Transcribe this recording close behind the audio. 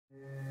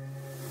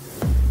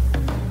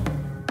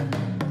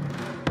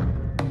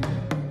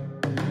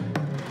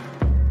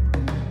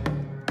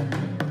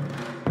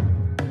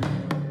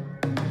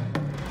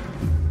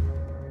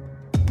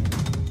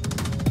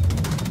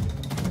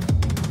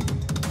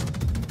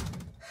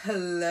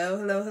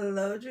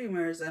Hello,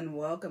 dreamers, and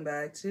welcome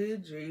back to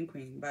Dream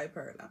Queen by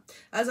Perla.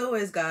 As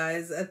always,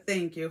 guys,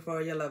 thank you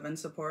for your love and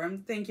support.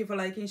 Thank you for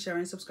liking,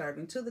 sharing,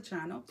 subscribing to the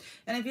channel.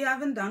 And if you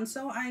haven't done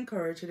so, I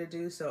encourage you to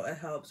do so. It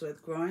helps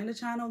with growing the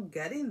channel,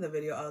 getting the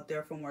video out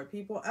there for more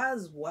people,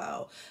 as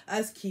well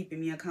as keeping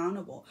me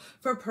accountable.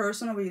 For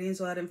personal readings,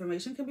 all that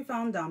information can be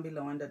found down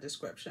below in the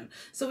description.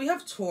 So we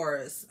have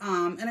Taurus.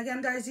 And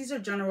again, guys, these are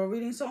general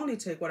readings, so only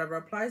take whatever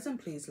applies and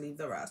please leave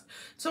the rest.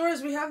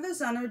 Taurus, we have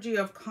this energy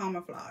of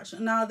camouflage.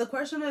 Now the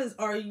question is,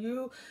 are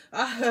you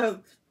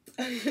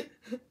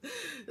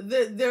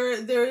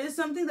there is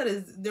something that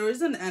is, there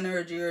is an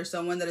energy or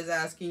someone that is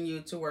asking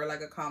you to wear like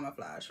a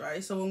camouflage,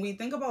 right? So when we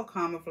think about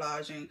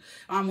camouflaging,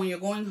 when you're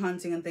going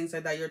hunting and things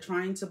like that, you're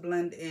trying to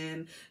blend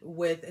in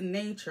with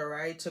nature,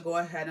 right? To go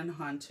ahead and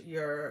hunt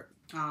your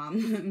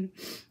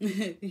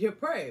your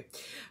prey.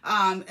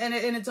 And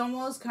it's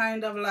almost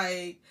kind of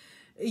like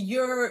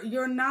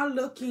you're not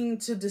looking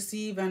to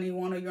deceive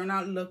anyone, or you're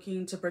not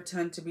looking to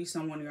pretend to be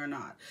someone you're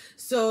not.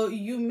 So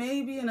you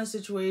may be in a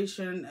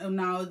situation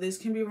now, this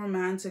can be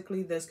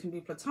romantically, this can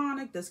be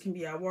platonic, this can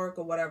be at work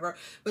or whatever,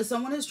 but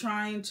someone is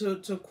trying to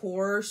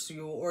coerce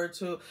you, or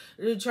to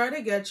try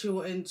to get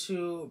you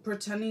into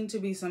pretending to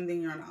be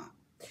something you're not,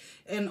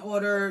 in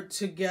order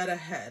to get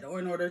ahead, or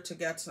in order to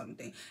get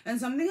something. And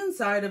something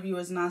inside of you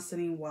is not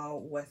sitting well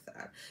with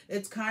that.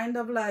 It's kind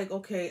of like,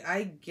 okay,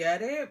 I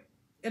get it,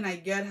 and I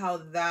get how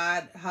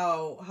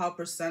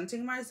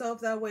presenting myself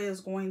that way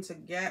is going to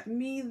get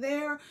me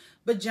there,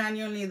 but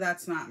genuinely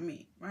that's not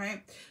me,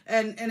 right?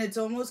 And it's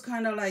almost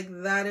kind of like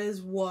that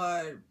is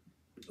what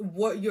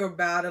you're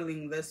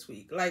battling this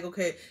week. Like,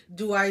 okay,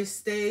 do I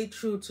stay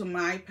true to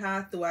my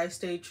path? Do I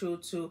stay true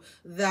to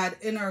that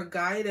inner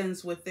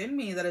guidance within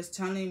me that is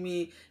telling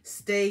me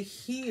stay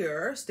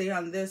here, stay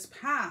on this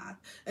path,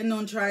 and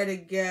don't try to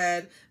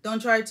get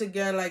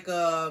like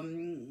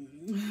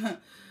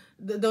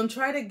don't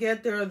try to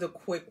get there the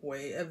quick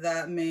way, if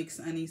that makes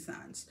any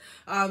sense.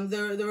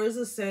 There is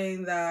a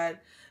saying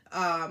that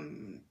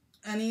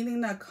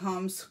anything that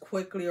comes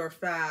quickly or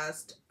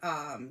fast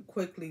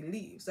quickly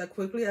leaves. That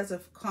quickly as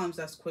it comes,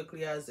 as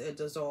quickly as it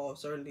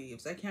dissolves or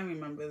leaves. I can't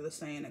remember the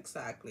saying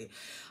exactly.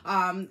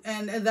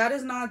 And that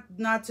is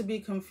not to be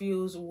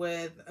confused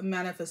with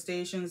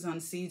manifestations on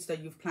seeds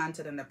that you've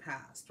planted in the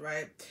past,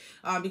 right?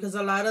 Because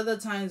a lot of the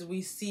times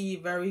we see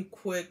very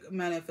quick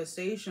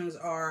manifestations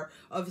are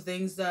of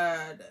things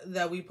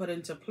that we put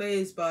into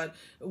place, but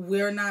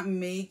we're not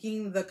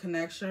making the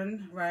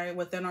connection, right,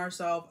 within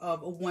ourselves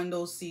of when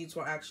those seeds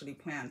were actually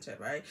planted,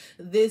 right?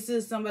 This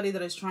is somebody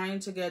that is trying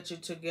to get you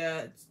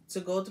to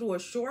go through a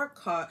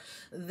shortcut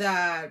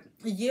that,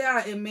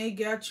 yeah, it may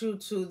get you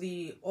to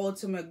the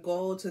ultimate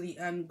goal, to the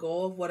end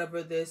goal of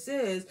whatever this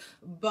is,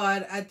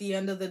 but at the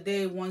end of the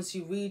day, once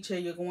you reach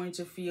it, you're going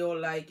to feel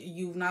like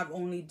you've not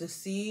only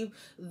deceived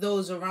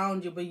those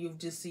around you, but you've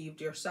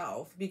deceived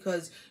yourself,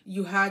 because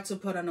you had to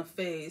put on a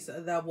face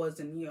that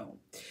wasn't you.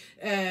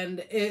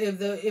 And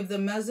if the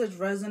message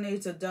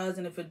resonates, it does,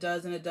 and if it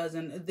doesn't, it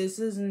doesn't. This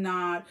is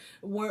not,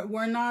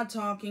 we're not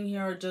talking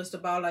here just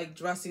about like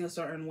dressing a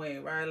certain way,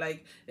 right?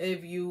 Like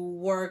if you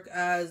work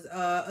as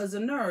a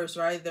nurse,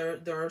 right,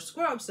 there are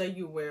scrubs that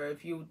you wear.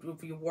 If you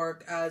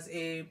work as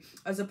a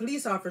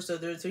police officer,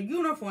 there's a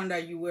uniform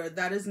that you wear.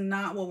 That is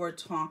not what we're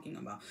talking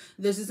about.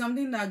 This is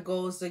something that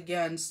goes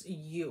against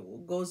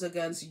you, goes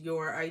against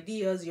your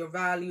ideas, your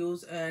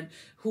values, and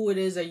who it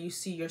is that you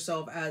see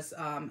yourself as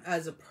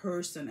a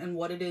person, and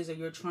what it is that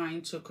you're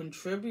trying to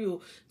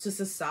contribute to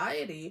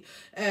society,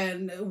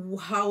 and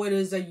how it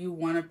is that you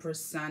want to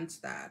present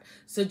that.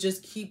 So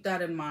just keep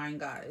that in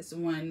mind, guys,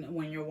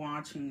 when you're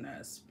watching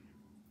this.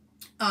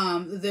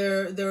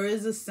 There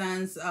is a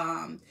sense,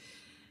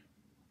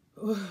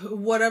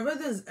 whatever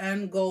this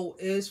end goal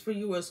is for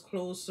you is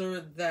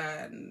closer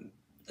than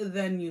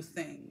you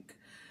think.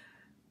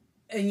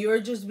 And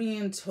you're just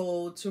being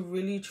told to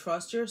really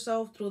trust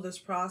yourself through this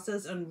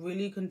process, and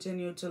really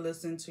continue to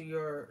listen to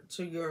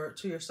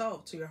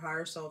yourself, to your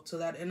higher self, to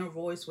that inner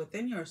voice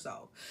within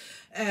yourself.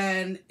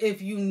 And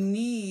if you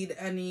need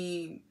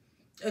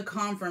a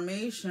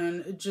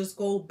confirmation, just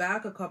go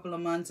back a couple of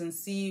months and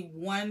see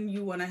when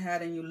you went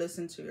ahead and you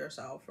listened to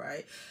yourself,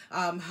 right?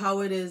 How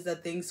it is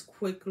that things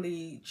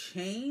quickly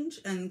change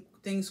and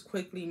things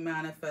quickly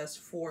manifest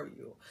for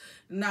you.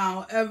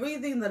 Now,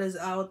 everything that is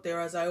out there,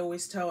 as I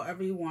always tell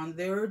everyone,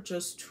 they're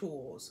just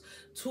tools.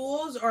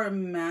 Tools are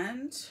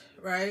meant,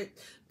 right,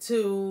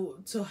 to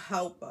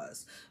help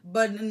us,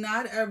 but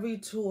not every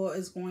tool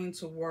is going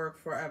to work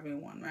for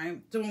everyone,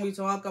 right? So when we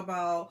talk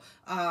about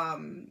I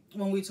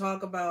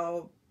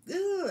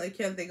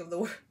can't think of the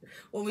word.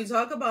 When we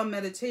talk about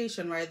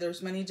meditation, right,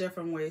 there's many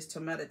different ways to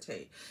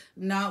meditate.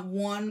 Not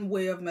one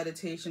way of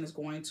meditation is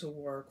going to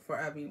work for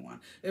everyone.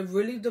 It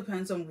really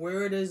depends on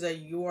where it is that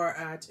you are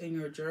at in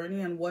your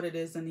journey, and what it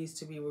is that needs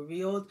to be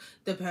revealed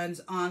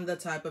depends on the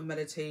type of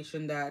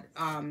meditation that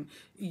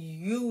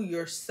you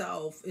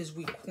yourself is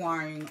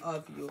requiring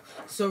of you.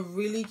 So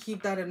really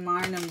keep that in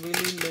mind and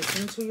really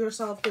listen to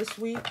yourself this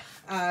week,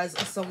 as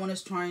someone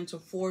is trying to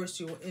force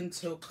you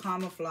into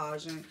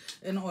camouflaging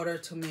in order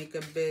to make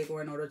it big,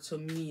 or in order to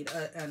meet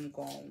an end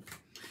goal.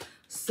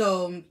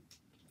 So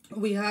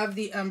we have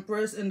the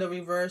Empress in the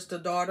reverse, the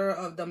daughter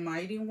of the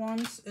mighty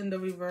ones in the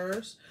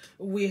reverse.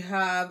 We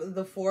have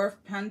the four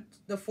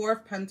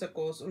of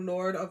Pentacles,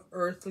 Lord of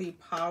earthly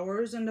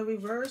powers in the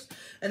reverse.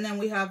 And then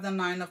we have the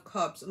Nine of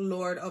Cups,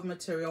 Lord of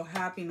material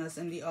happiness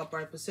in the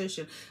upright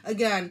position.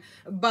 Again,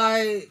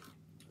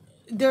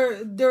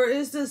 there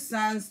is this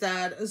sense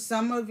that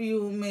some of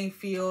you may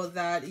feel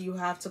that you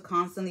have to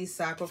constantly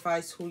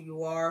sacrifice who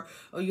you are,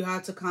 or you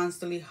have to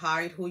constantly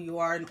hide who you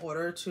are in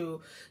order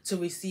to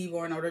receive,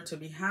 or in order to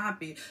be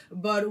happy.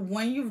 But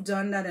when you've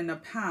done that in the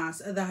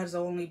past, that has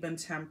only been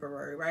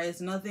temporary, right?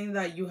 It's nothing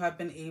that you have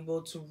been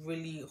able to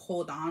really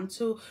hold on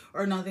to,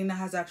 or nothing that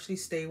has actually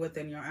stayed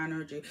within your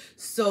energy.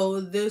 So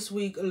this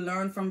week,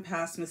 learn from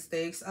past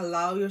mistakes.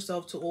 Allow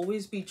yourself to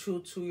always be true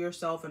to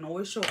yourself, and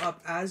always show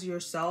up as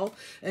yourself,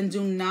 and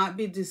do not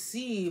be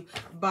deceived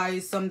by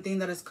something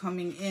that is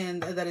coming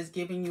in that is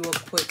giving you a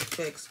quick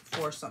fix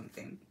for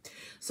something.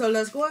 So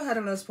let's go ahead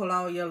and let's pull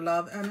out your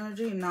love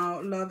energy.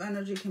 Now, love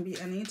energy can be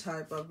any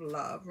type of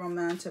love: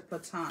 romantic,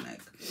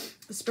 platonic,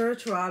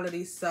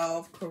 spirituality,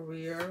 self,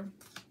 career.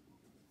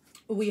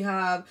 We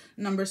have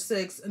number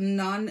 6,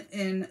 none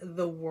in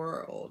the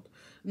world.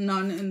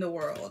 None in the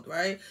world,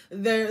 right?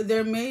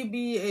 There may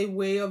be a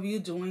way of you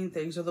doing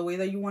things, or the way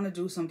that you want to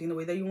do something, the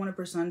way that you want to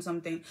present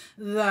something,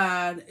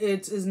 that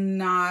it is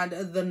not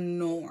the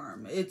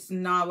norm. It's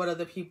not what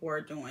other people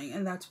are doing,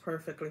 and that's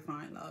perfectly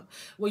fine, love.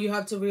 What you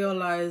have to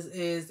realize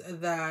is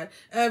that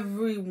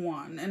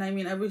everyone, and I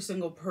mean every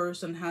single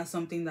person, has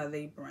something that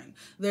they bring.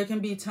 There can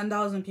be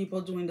 10,000 people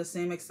doing the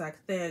same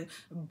exact thing,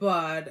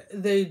 but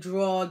they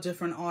draw a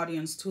different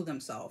audience to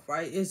themselves,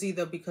 right? It's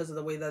either because of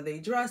the way that they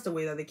dress, the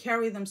way that they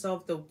carry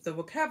themselves, the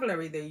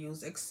vocabulary they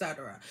use,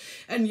 etc.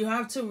 And you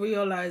have to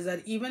realize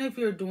that even if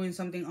you're doing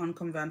something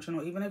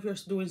unconventional, even if you're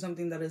doing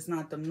something that is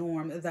not the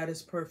norm, that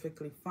is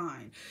perfectly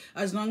fine.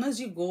 As long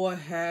as you go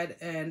ahead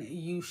and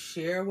you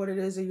share what it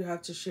is that you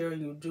have to share,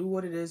 and you do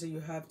what it is that you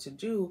have to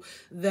do,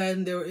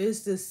 then there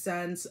is this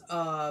sense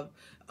of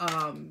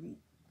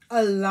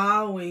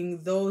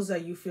allowing those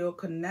that you feel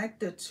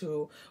connected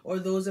to, or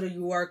those that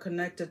you are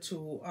connected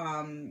to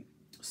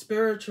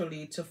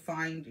spiritually, to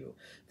find you.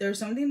 There's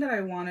something that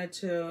I wanted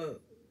to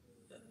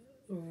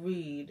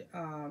read.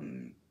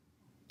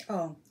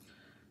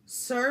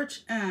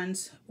 Search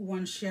ends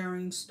when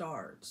sharing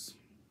starts.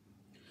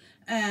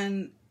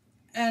 And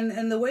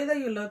the way that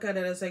you look at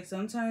it is like,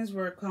 sometimes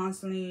we're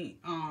constantly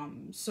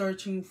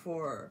searching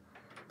for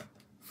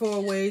a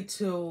way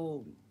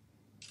to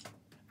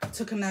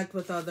connect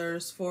with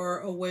others,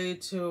 for a way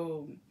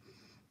to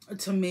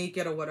make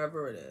it, or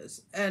whatever it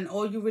is. And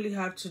all you really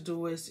have to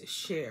do is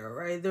share,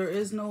 right? There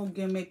is no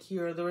gimmick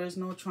here. There is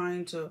no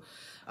trying to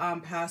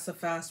pass a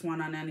fast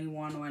one on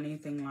anyone or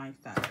anything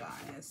like that,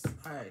 guys.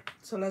 All right,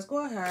 so let's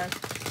go ahead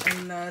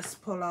and let's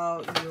pull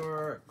out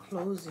your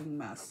closing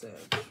message.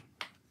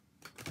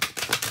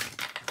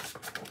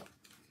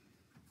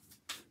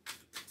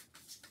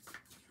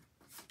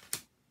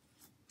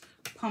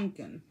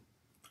 Pumpkin,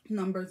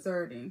 number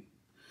 30.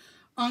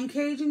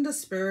 Uncaging the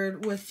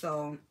spirit with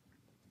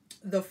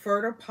the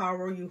fertile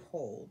power you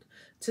hold.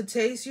 To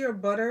taste your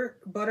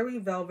buttery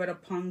velvet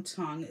upon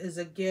tongue is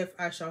a gift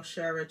I shall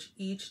cherish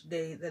each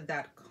day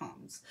that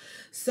comes.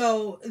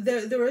 So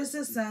there is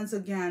this sense,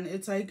 again,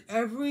 it's like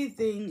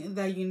everything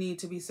that you need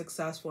to be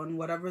successful in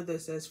whatever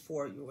this is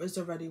for you is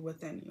already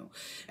within you.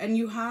 And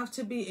you have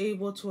to be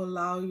able to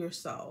allow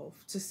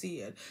yourself to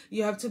see it.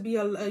 You have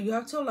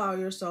to allow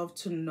yourself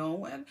to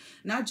know it,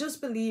 not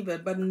just believe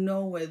it, but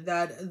know it,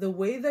 that the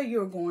way that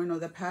you're going, or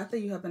the path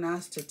that you have been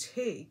asked to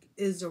take,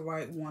 is the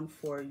right one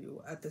for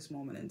you at this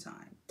moment in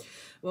time.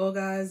 Well,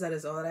 guys, that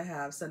is all that I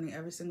have. Sending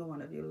every single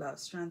one of you love,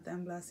 strength,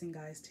 and blessing,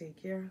 guys.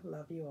 Take care.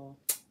 Love you all.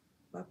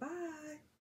 Bye-bye.